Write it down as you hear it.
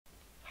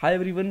Hi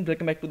everyone,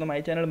 welcome back to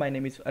my channel. My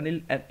name is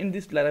Anil, and in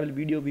this Laravel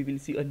video we will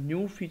see a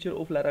new feature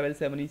of Laravel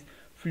 7 is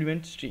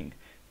Fluent String.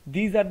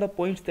 These are the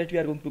points that we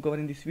are going to cover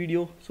in this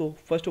video. So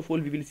first of all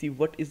we will see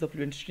what is the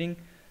Fluent String,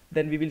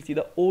 then we will see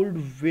the old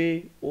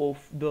way of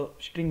the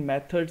string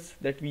methods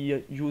that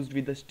we used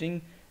with the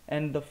string,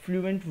 and the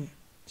Fluent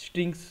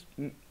Strings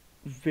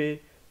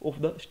way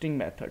of the string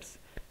methods.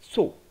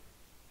 So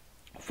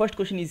first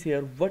question is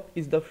here, what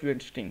is the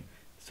Fluent String?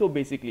 So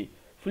basically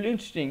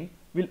Fluent String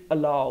will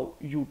allow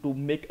you to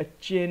make a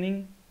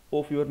chaining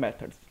of your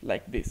methods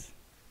like this: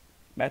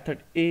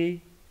 method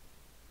A,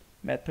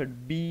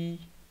 method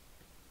B,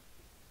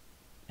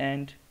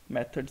 and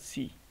method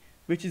C,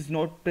 which is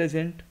not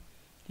present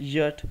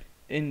yet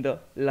in the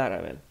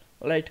Laravel.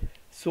 Alright,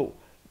 so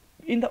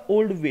in the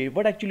old way,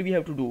 what actually we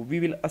have to do, we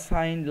will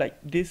assign like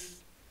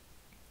this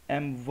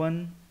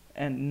M1,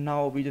 and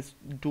now we just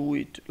do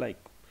it like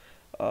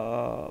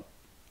A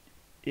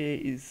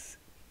is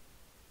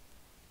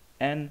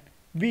N.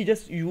 We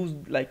just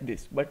used like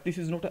this, but this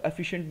is not an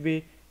efficient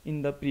way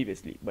in the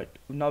previously, but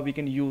now we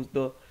can use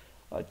the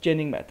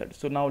chaining method.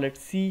 So now let's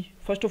see.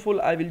 First of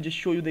all I will just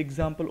show you the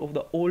example of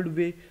the old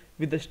way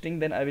with the string,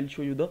 then I will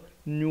show you the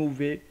new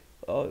way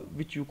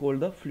which you call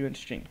the Fluent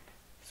String.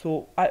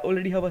 So I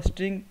already have a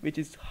string which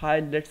is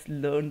hi, let's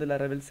learn the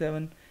Laravel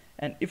 7,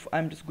 and if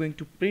I'm just going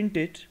to print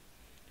it,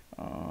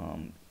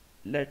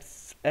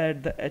 let's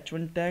add the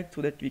h1 tag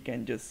so that we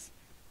can just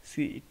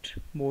see it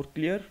more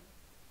clear,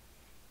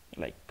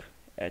 like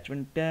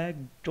h1 tag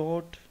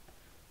dot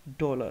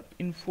dollar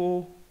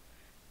info,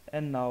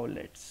 and now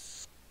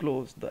let's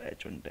close the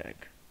h1 tag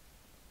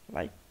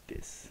like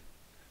this.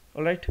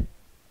 Alright,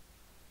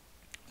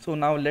 so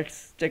now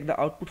let's check the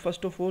output.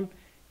 First of all,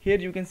 here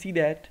you can see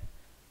that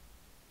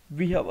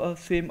we have a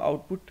same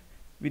output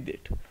with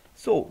it.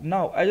 So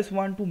now I just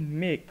want to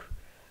make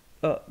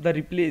the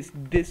replace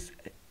this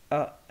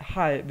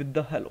hi with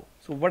the hello.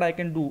 So what I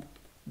can do,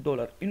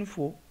 dollar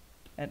info,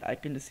 and I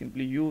can just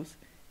simply use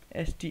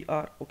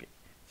str. Okay,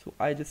 so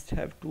I just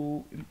have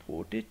to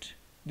import it.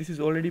 This is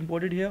already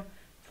imported here,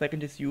 so I can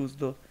just use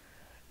the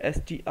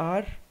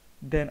str,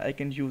 then I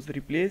can use the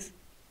replace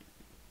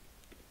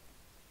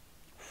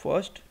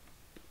first,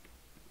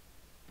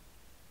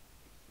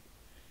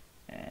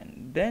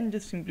 and then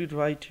just simply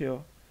write here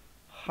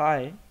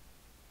hi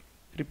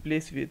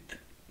replace with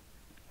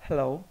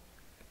hello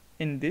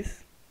in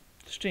this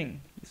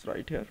string, is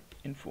right here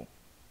info.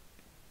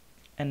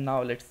 And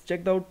now let's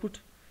check the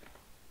output.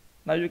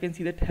 Now you can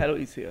see that hello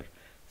is here.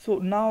 So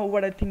now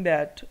what I think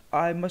that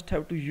I must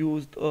have to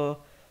use the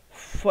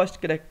first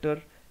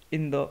character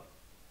in the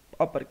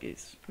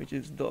uppercase, which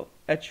is the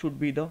h should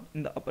be the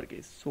in the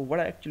uppercase. So what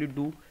I actually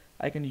do,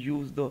 I can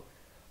use the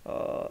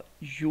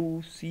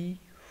uc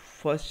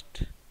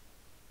first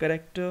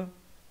character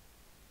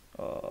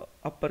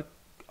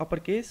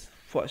uppercase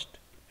first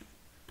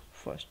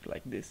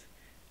like this,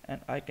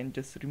 and I can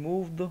just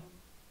remove the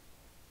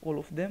all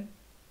of them.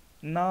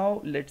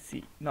 Now let's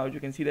see. Now you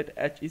can see that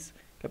h is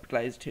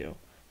capitalized here.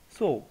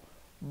 So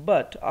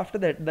but after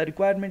that the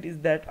requirement is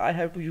that I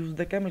have to use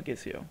the camel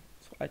case here,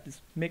 so I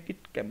just make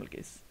it camel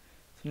case.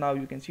 So now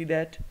you can see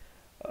that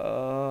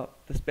the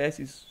space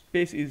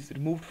is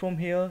removed from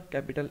here,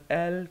 capital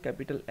L,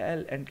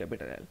 and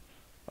capital L.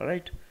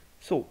 Alright,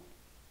 so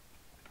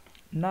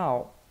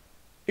now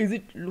is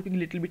it looking a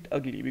little bit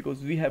ugly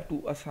because we have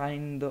to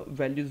assign the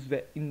values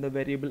in the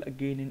variable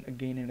again and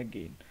again and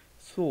again.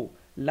 So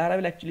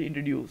Laravel actually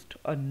introduced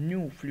a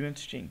new Fluent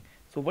String.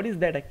 So what is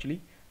that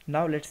actually?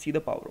 Now let's see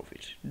the power of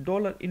it.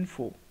 Dollar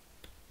info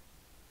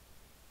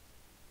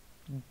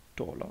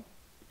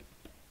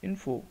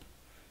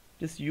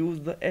just use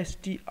the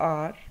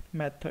str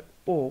method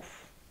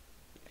of,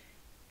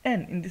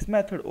 and in this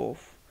method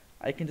of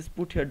I can just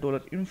put here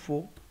dollar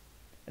info,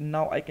 and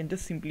now I can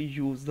just simply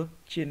use the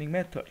chaining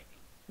method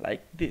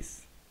like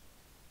this.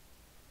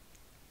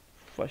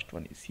 First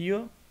one is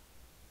here,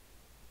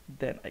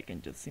 then I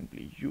can just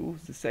simply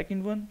use the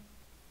second one,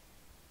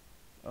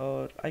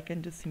 or I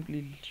can just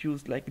simply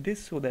use like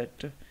this so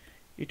that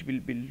it will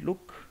be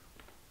look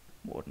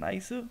more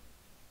nicer.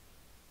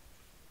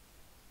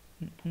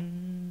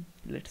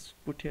 Let's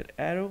put here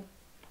arrow,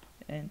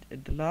 and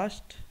at the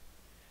last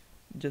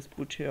just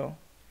put here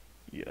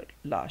your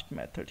last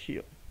method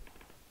here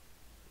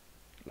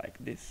like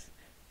this.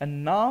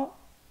 And now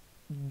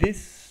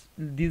these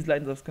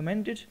lines are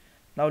commented.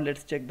 Now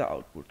let's check the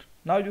output.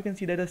 Now you can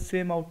see that the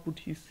same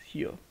output is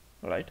here.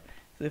 Alright,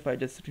 so if I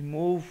just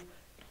remove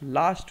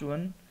last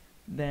one,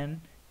 then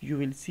you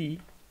will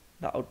see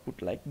the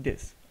output like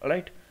this.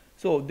 Alright,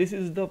 so this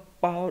is the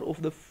power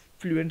of the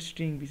Fluent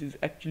String, which is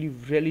actually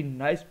really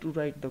nice to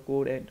write the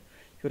code, and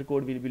your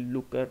code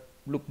will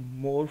look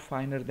more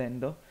finer than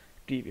the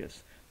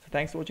previous. So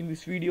thanks for watching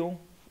this video.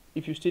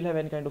 If you still have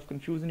any kind of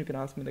confusion, you can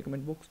ask me in the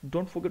comment box.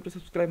 Don't forget to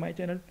subscribe my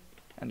channel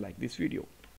and like this video.